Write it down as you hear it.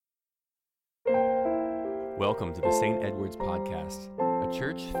Welcome to the St. Edward's Podcast, a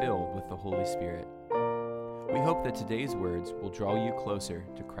church filled with the Holy Spirit. We hope that today's words will draw you closer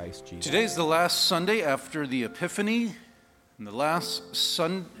to Christ Jesus. Today's the last Sunday after the Epiphany, and the last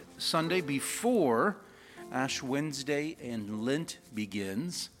Sunday before Ash Wednesday and Lent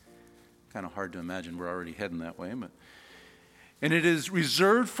begins. Kind of hard to imagine we're already heading that way, and it is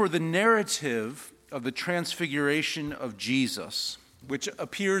reserved for the narrative of the transfiguration of Jesus, which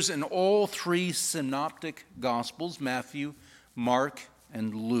appears in all three synoptic Gospels, Matthew, Mark,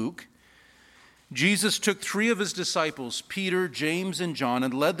 and Luke. Jesus took three of his disciples, Peter, James, and John,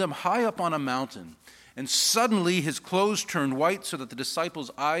 and led them high up on a mountain. And suddenly his clothes turned white so that the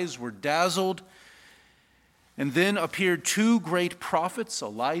disciples' eyes were dazzled. And then appeared two great prophets,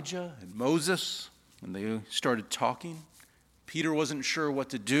 Elijah and Moses, and they started talking. Peter wasn't sure what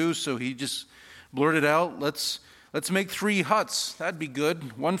to do, so he just blurted out, Let's make 3 huts. That'd be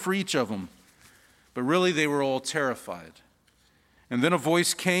good, one for each of them. But really they were all terrified. And then a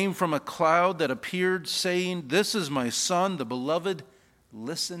voice came from a cloud that appeared, saying, "This is my Son, the beloved.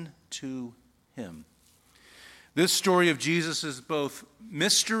 Listen to him." This story of Jesus is both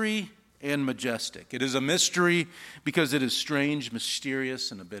mystery and majestic. It is a mystery because it is strange,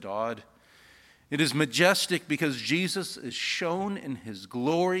 mysterious, and a bit odd. It is majestic because Jesus is shown in his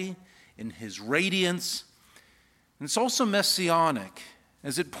glory, in his radiance. And it's also messianic,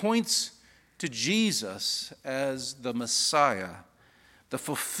 as it points to Jesus as the Messiah, the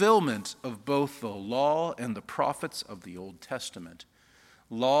fulfillment of both the law and the prophets of the Old Testament.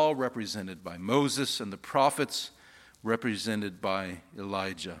 Law represented by Moses and the prophets represented by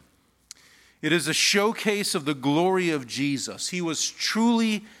Elijah. It is a showcase of the glory of Jesus. He was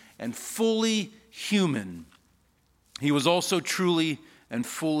truly and fully human. He was also truly and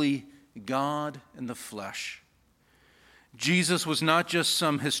fully God in the flesh. Jesus was not just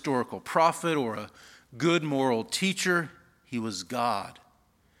some historical prophet or a good moral teacher. He was God,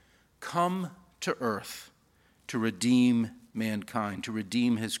 come to earth to redeem mankind, to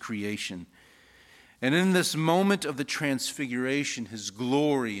redeem his creation. And in this moment of the transfiguration, his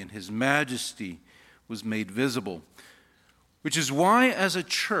glory and his majesty was made visible, which is why as a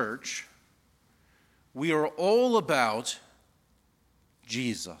church, we are all about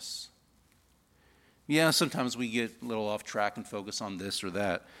Jesus. Yeah, sometimes we get a little off track and focus on this or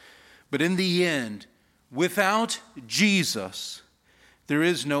that. But in the end, without Jesus, there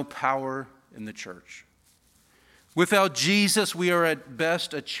is no power in the church. Without Jesus, we are at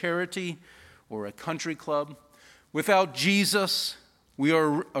best a charity or a country club. Without Jesus, we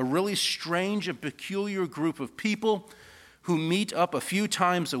are a really strange and peculiar group of people who meet up a few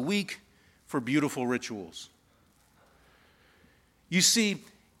times a week for beautiful rituals. You see,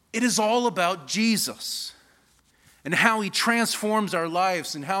 it is all about Jesus and how he transforms our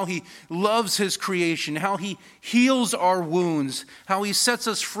lives and how he loves his creation, how he heals our wounds, how he sets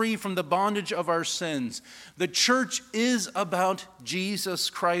us free from the bondage of our sins. The church is about Jesus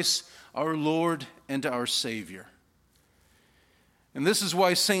Christ, our Lord and our Savior. And this is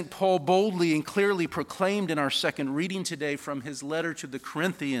why St. Paul boldly and clearly proclaimed in our second reading today from his letter to the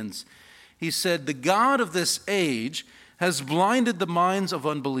Corinthians. He said, "The God of this age has blinded the minds of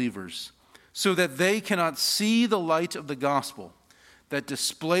unbelievers so that they cannot see the light of the gospel that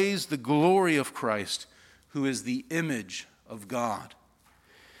displays the glory of Christ, who is the image of God."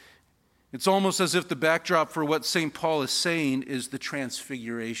 It's almost as if the backdrop for what St. Paul is saying is the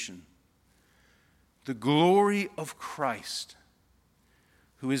transfiguration. The glory of Christ,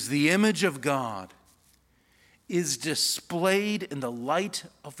 who is the image of God, is displayed in the light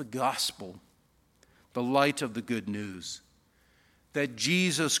of the gospel, the light of the good news, that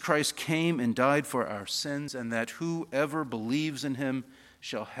Jesus Christ came and died for our sins, and that whoever believes in him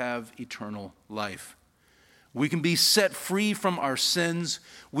shall have eternal life. We can be set free from our sins.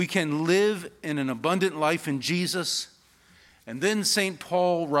 We can live in an abundant life in Jesus. And then St.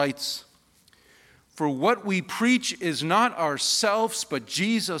 Paul writes, "For what we preach is not ourselves, but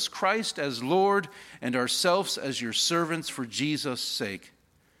Jesus Christ as Lord, and ourselves as your servants for Jesus' sake."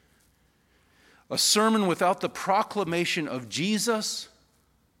 A sermon without the proclamation of Jesus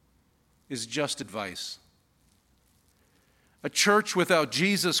is just advice. A church without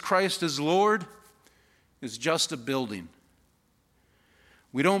Jesus Christ as Lord is just a building.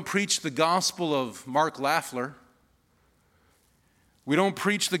 We don't preach the gospel of Mark Lafleur. We don't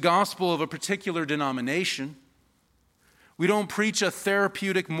preach the gospel of a particular denomination. We don't preach a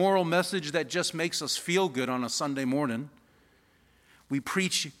therapeutic moral message that just makes us feel good on a Sunday morning. We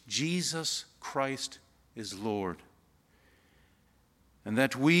preach Jesus Christ is Lord, and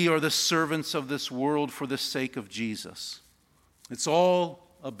that we are the servants of this world for the sake of Jesus. It's all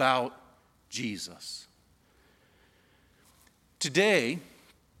about Jesus. Today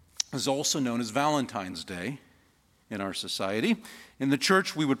is also known as Valentine's Day in our society. In the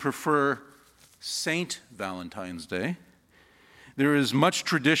church, we would prefer Saint Valentine's Day. There is much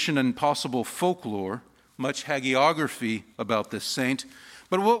tradition and possible folklore, much hagiography about this saint.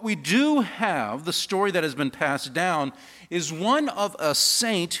 But what we do have, the story that has been passed down, is one of a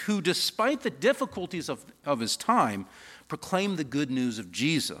saint who, despite the difficulties of his time, proclaimed the good news of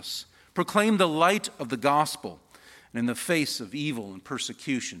Jesus, proclaimed the light of the gospel, and in the face of evil and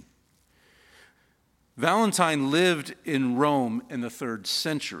persecution. Valentine lived in Rome in the 3rd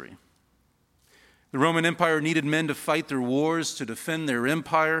century. The Roman Empire needed men to fight their wars, to defend their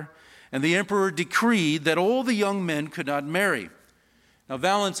empire, and the emperor decreed that all the young men could not marry. Now,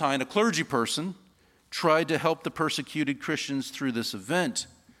 Valentine, a clergy person, tried to help the persecuted Christians through this event,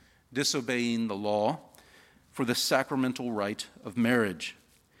 disobeying the law for the sacramental rite of marriage.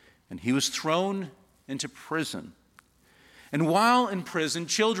 And he was thrown into prison. And while in prison,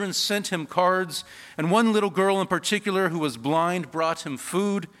 children sent him cards, and one little girl in particular who was blind brought him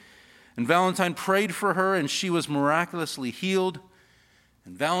food. And Valentine prayed for her, and she was miraculously healed.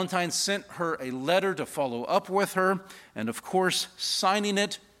 And Valentine sent her a letter to follow up with her, and of course, signing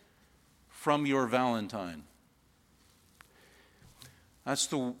it, "From your Valentine." That's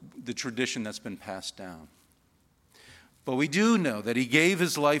the tradition that's been passed down. But we do know that he gave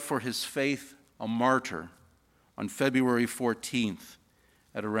his life for his faith, a martyr, on February 14th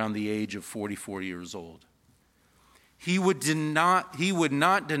at around the age of 44 years old. He would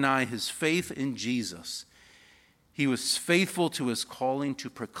not deny his faith in Jesus. He was faithful to his calling to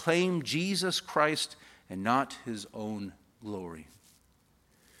proclaim Jesus Christ and not his own glory.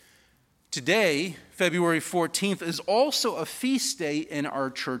 Today, February 14th, is also a feast day in our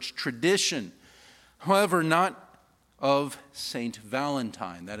church tradition. However, not of Saint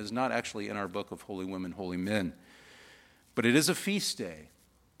Valentine. That is not actually in our book of Holy Women, Holy Men. But it is a feast day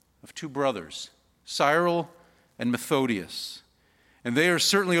of 2 brothers, Cyril and Methodius. And they are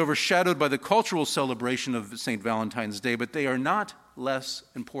certainly overshadowed by the cultural celebration of St. Valentine's Day, but they are not less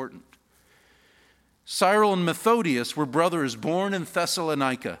important. Cyril and Methodius were brothers born in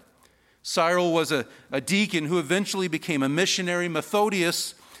Thessalonica. Cyril was a deacon who eventually became a missionary.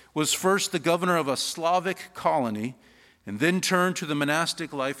 Methodius was first the governor of a Slavic colony and then turned to the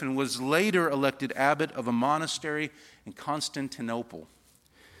monastic life and was later elected abbot of a monastery in Constantinople.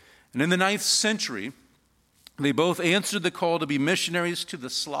 And in the 9th century, they both answered the call to be missionaries to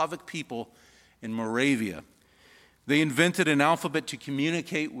the Slavic people in Moravia. They invented an alphabet to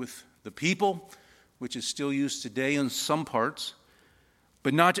communicate with the people, which is still used today in some parts.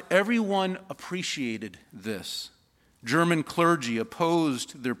 But not everyone appreciated this. German clergy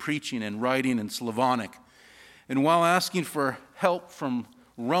opposed their preaching and writing in Slavonic. And while asking for help from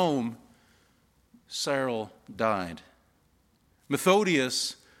Rome, Cyril died.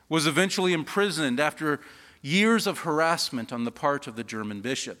 Methodius was eventually imprisoned after years of harassment on the part of the German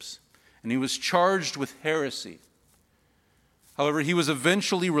bishops, and he was charged with heresy. However, he was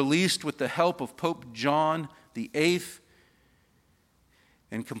eventually released with the help of Pope John VIII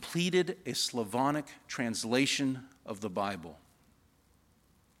and completed a Slavonic translation of the Bible.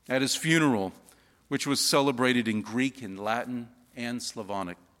 At his funeral, which was celebrated in Greek and Latin and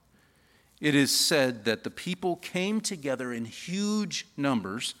Slavonic, it is said that the people came together in huge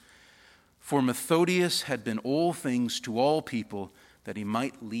numbers, for Methodius had been all things to all people, that he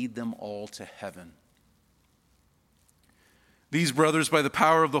might lead them all to heaven. These brothers, by the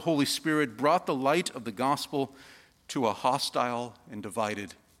power of the Holy Spirit, brought the light of the gospel to a hostile and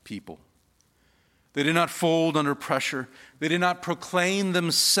divided people. They did not fold under pressure. They did not proclaim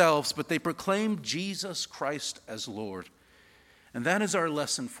themselves, but they proclaimed Jesus Christ as Lord. And that is our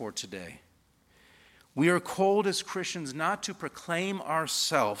lesson for today. We are called as Christians not to proclaim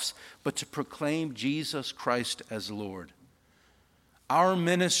ourselves, but to proclaim Jesus Christ as Lord. Our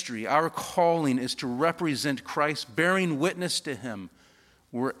ministry, our calling is to represent Christ, bearing witness to him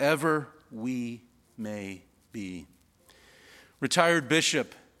wherever we may be. Retired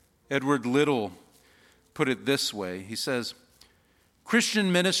Bishop Edward Little put it this way. He says,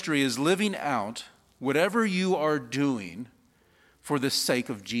 Christian ministry is living out whatever you are doing for the sake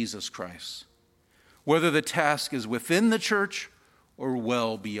of Jesus Christ, whether the task is within the church or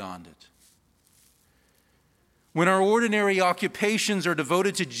well beyond it. When our ordinary occupations are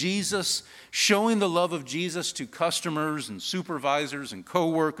devoted to Jesus, showing the love of Jesus to customers and supervisors and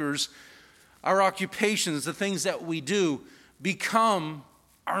co-workers, our occupations, the things that we do, become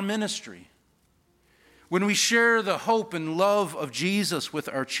our ministry. When we share the hope and love of Jesus with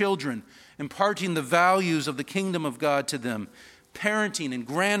our children, imparting the values of the kingdom of God to them, parenting and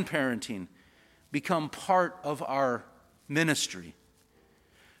grandparenting become part of our ministry.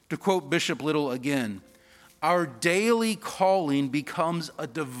 To quote Bishop Little again, our daily calling becomes a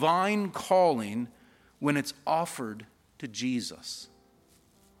divine calling when it's offered to Jesus.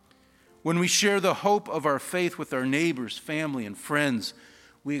 When we share the hope of our faith with our neighbors, family, and friends,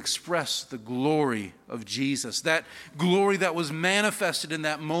 we express the glory of Jesus, that glory that was manifested in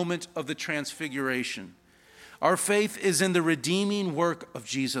that moment of the transfiguration. Our faith is in the redeeming work of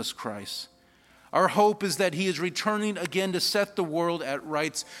Jesus Christ. Our hope is that he is returning again to set the world at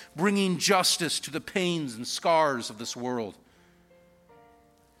rights, bringing justice to the pains and scars of this world.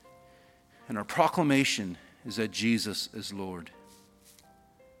 And our proclamation is that Jesus is Lord.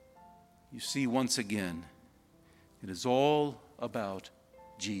 You see, once again, it is all about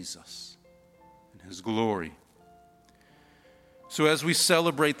Jesus and his glory. So as we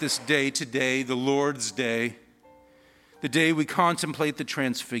celebrate this day today, the Lord's Day, the day we contemplate the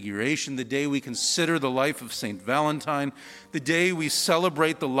Transfiguration, the day we consider the life of St. Valentine, the day we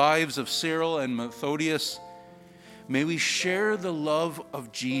celebrate the lives of Cyril and Methodius, may we share the love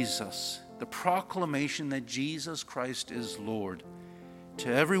of Jesus, the proclamation that Jesus Christ is Lord,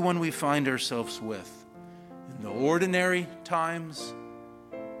 to everyone we find ourselves with, in the ordinary times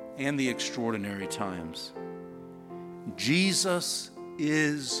and the extraordinary times. Jesus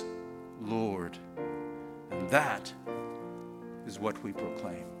is Lord, and that is what we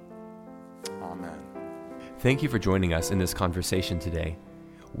proclaim. Amen. Thank you for joining us in this conversation today.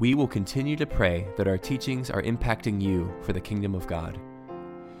 We will continue to pray that our teachings are impacting you for the kingdom of God.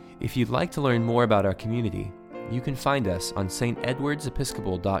 If you'd like to learn more about our community, you can find us on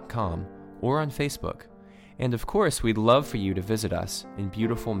stedwardsepiscopal.com or on Facebook. And of course, we'd love for you to visit us in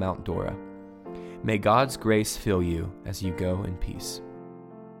beautiful Mount Dora. May God's grace fill you as you go in peace.